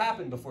that never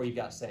happened before you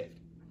got saved.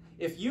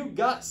 If you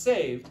got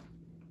saved,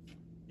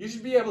 you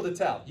should be able to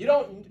tell. You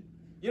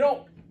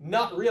don't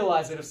not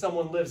realize it if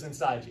someone lives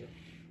inside you.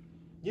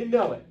 You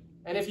know it.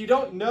 And if you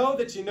don't know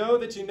that you know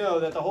that you know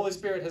that the Holy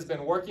Spirit has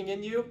been working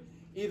in you,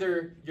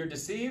 either you're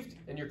deceived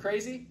and you're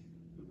crazy,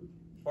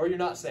 or you're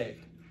not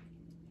saved.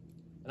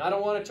 And I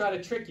don't want to try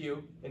to trick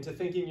you into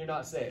thinking you're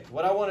not saved.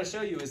 What I want to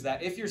show you is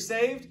that if you're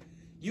saved,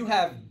 you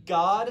have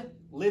God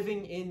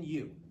living in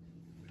you.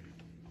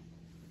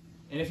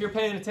 And if you're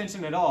paying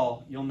attention at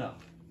all, you'll know.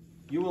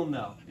 You will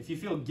know. If you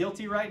feel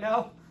guilty right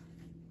now,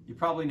 you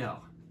probably know.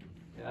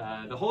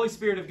 The Holy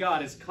Spirit of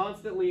God is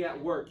constantly at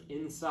work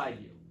inside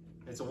you.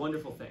 It's a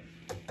wonderful thing.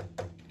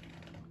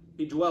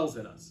 He dwells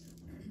in us.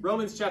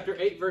 Romans chapter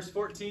 8, verse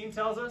 14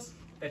 tells us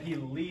that he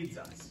leads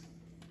us.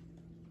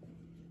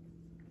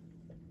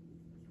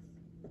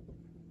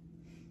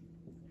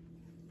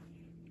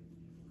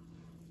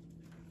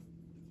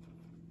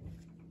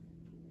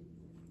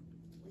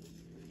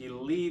 He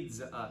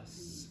leads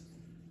us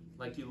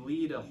like you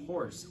lead a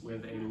horse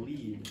with a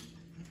lead.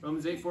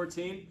 Romans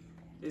 8:14,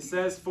 it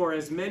says, "For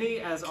as many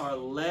as are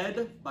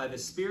led by the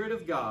Spirit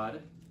of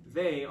God,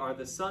 they are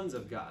the sons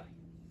of God."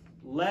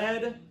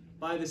 Led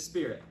by the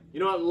Spirit. You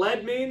know what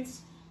led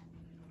means?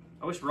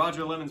 I wish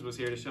Roger Lemons was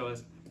here to show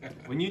us.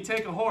 When you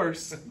take a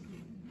horse,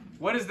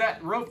 what is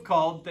that rope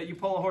called that you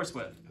pull a horse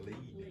with? A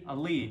lead. A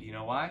lead. You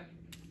know why?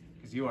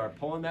 Because you are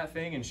pulling that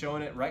thing and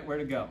showing it right where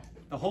to go.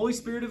 The Holy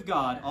Spirit of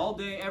God, all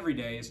day, every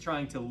day, is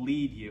trying to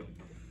lead you.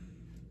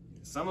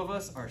 Some of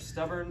us are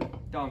stubborn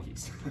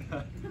donkeys.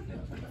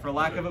 For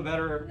lack of a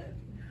better...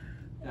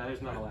 No,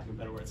 there's not a lack of a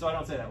better word, so I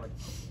don't say that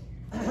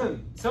word.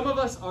 Some of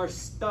us are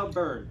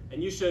stubborn,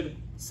 and you should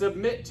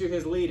submit to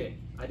his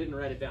leading. I didn't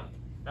write it down.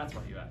 That's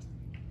why you asked.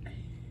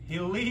 He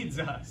leads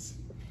us.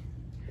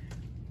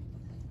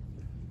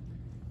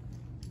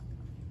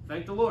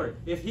 Thank the Lord.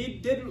 If he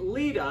didn't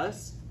lead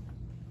us,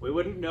 we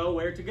wouldn't know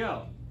where to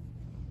go.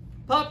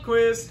 Pop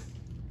quiz.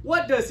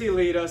 What does he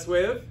lead us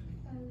with?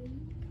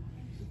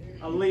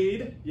 A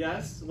lead,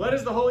 yes. What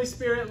does the Holy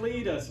Spirit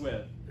lead us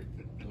with?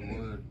 The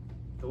Word.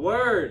 The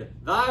Word.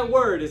 Thy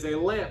Word is a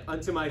lamp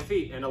unto my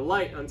feet and a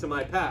light unto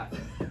my path.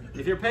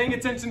 If you're paying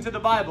attention to the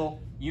Bible,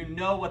 you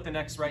know what the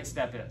next right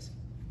step is.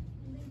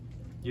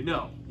 You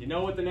know. You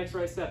know what the next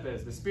right step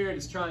is. The Spirit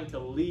is trying to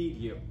lead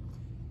you.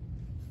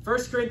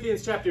 1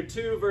 Corinthians chapter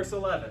 2, verse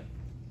 11.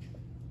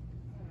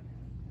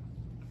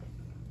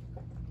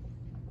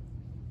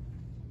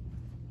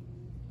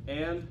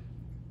 And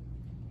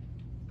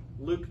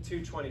Luke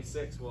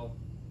 2:26 will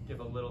give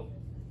a little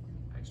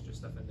extra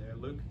stuff in there.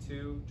 Luke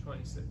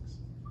 2:26.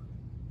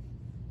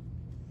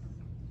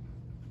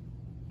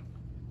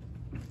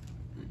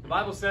 The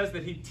Bible says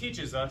that he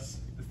teaches us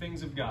the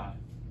things of God.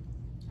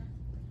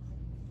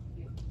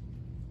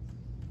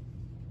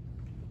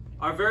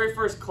 Our very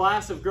first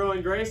class of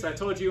Growing Grace, I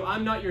told you,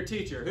 I'm not your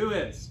teacher. Who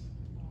is?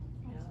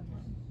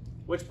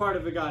 Which part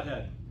of the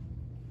Godhead?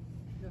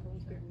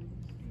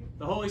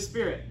 The Holy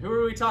Spirit. Who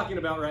are we talking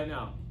about right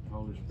now?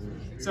 Holy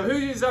Spirit. So who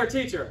is our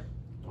teacher?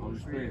 Holy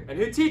Spirit. And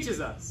who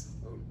teaches us?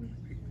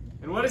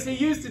 And what does he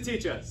use to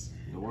teach us?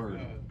 The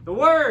Word. The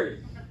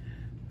Word.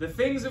 The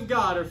things of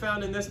God are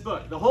found in this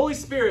book. The Holy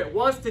Spirit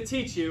wants to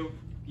teach you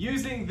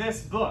using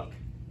this book.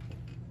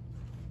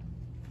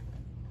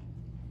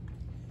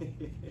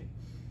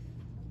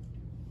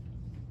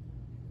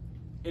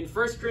 In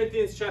 1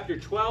 Corinthians chapter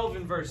 12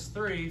 and verse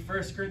 3,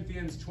 1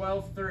 Corinthians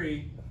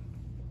 12:3,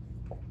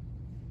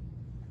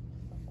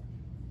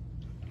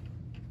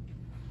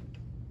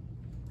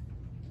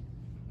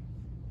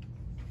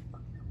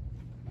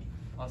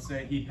 I'll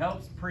say he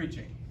helps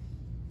preaching.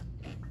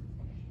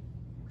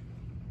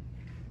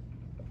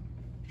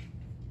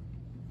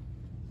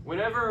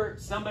 Whenever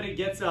somebody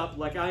gets up,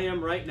 like I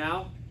am right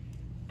now,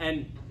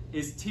 and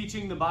is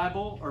teaching the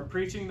Bible or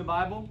preaching the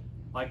Bible,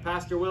 like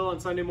Pastor will on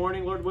Sunday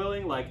morning, Lord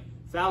willing, like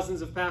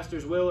thousands of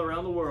pastors will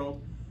around the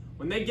world,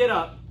 when they get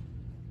up,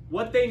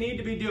 what they need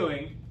to be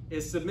doing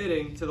is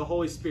submitting to the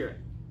Holy Spirit.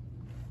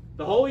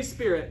 The Holy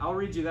Spirit, I'll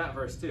read you that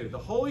verse too. The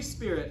Holy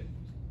Spirit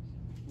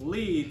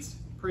leads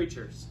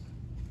preachers.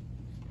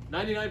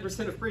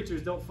 99% of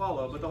preachers don't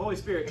follow, but the Holy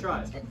Spirit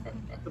tries.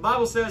 The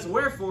Bible says,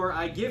 "Wherefore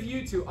I give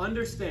you to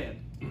understand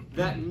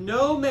that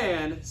no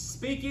man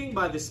speaking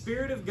by the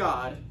Spirit of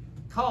God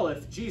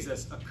calleth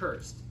Jesus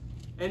accursed,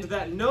 and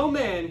that no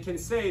man can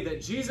say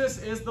that Jesus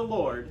is the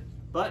Lord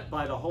but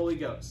by the Holy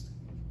Ghost."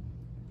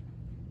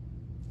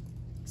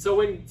 So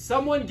when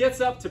someone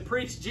gets up to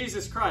preach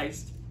Jesus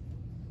Christ,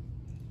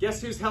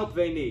 guess whose help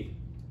they need?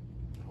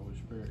 The Holy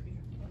Spirit.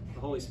 The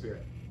Holy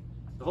Spirit.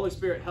 The Holy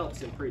Spirit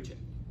helps in preaching.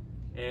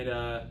 And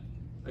a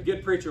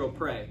good preacher will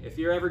pray. If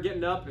you're ever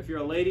getting up, if you're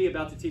a lady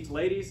about to teach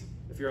ladies,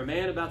 if you're a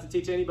man about to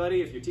teach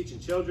anybody, if you're teaching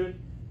children,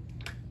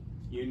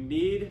 you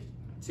need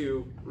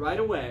to right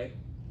away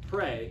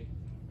pray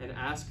and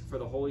ask for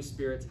the Holy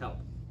Spirit's help.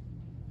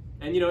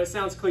 And it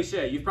sounds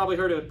cliche. You've probably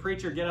heard a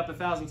preacher get up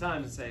 1,000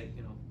 times and say,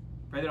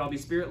 pray that I'll be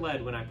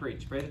Spirit-led when I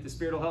preach. Pray that the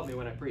Spirit will help me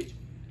when I preach.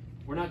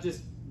 We're not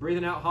just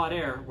breathing out hot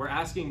air. We're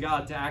asking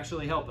God to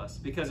actually help us.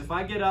 Because if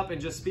I get up and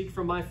just speak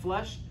from my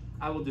flesh,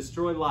 I will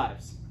destroy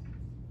lives.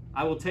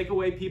 I will take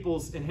away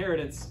people's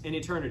inheritance in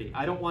eternity.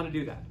 I don't want to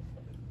do that.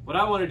 What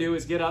I want to do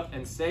is get up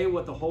and say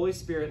what the Holy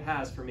Spirit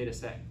has for me to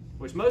say,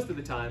 which most of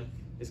the time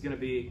is going to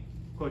be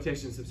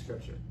quotations of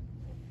Scripture.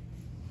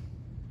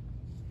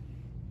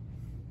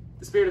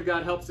 The Spirit of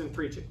God helps in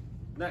preaching.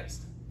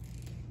 Next.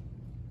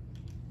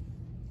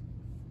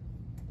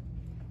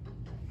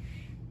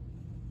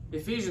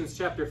 Ephesians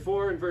chapter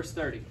 4 and verse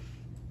 30.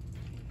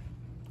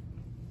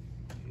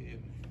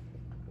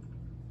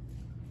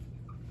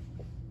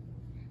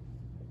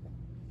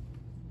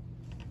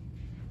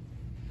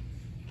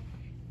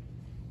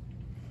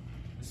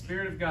 The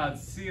Spirit of God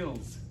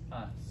seals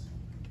us.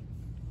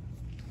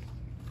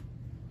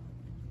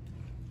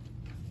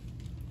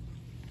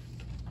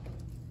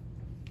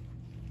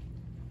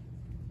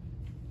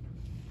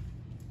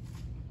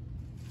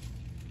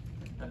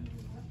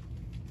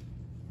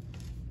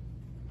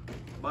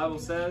 The Bible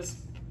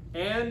says,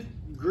 "And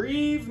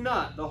grieve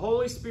not the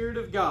Holy Spirit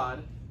of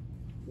God,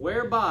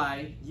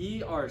 whereby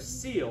ye are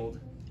sealed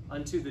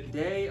unto the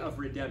day of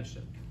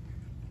redemption."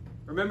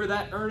 Remember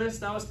that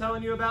earnest I was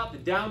telling you about, the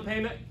down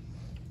payment?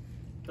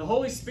 The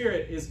Holy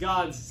Spirit is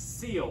God's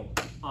seal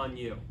on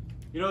you.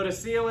 You know what a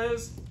seal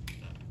is?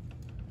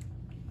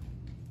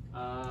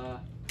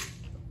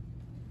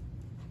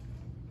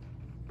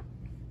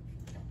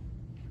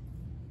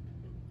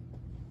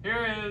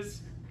 Here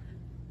is...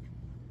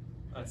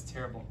 That's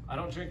terrible. I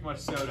don't drink much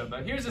soda,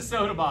 but here's a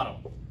soda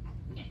bottle.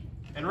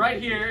 And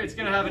right here, it's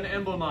going to have an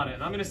emblem on it.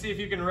 And I'm going to see if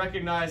you can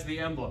recognize the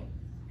emblem.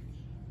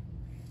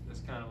 This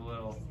kind of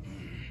little...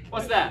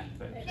 What's that?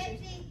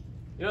 Pepsi.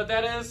 You know what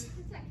that is?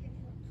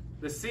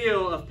 The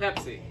seal of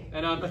Pepsi.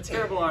 And I'm a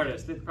terrible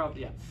artist. It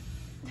probably, yeah.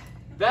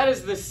 That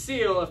is the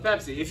seal of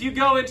Pepsi. If you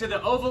go into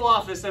the Oval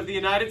Office of the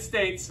United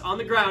States, on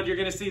the ground, you're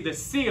going to see the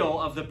seal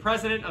of the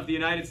President of the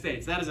United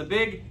States. That is a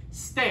big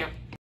stamp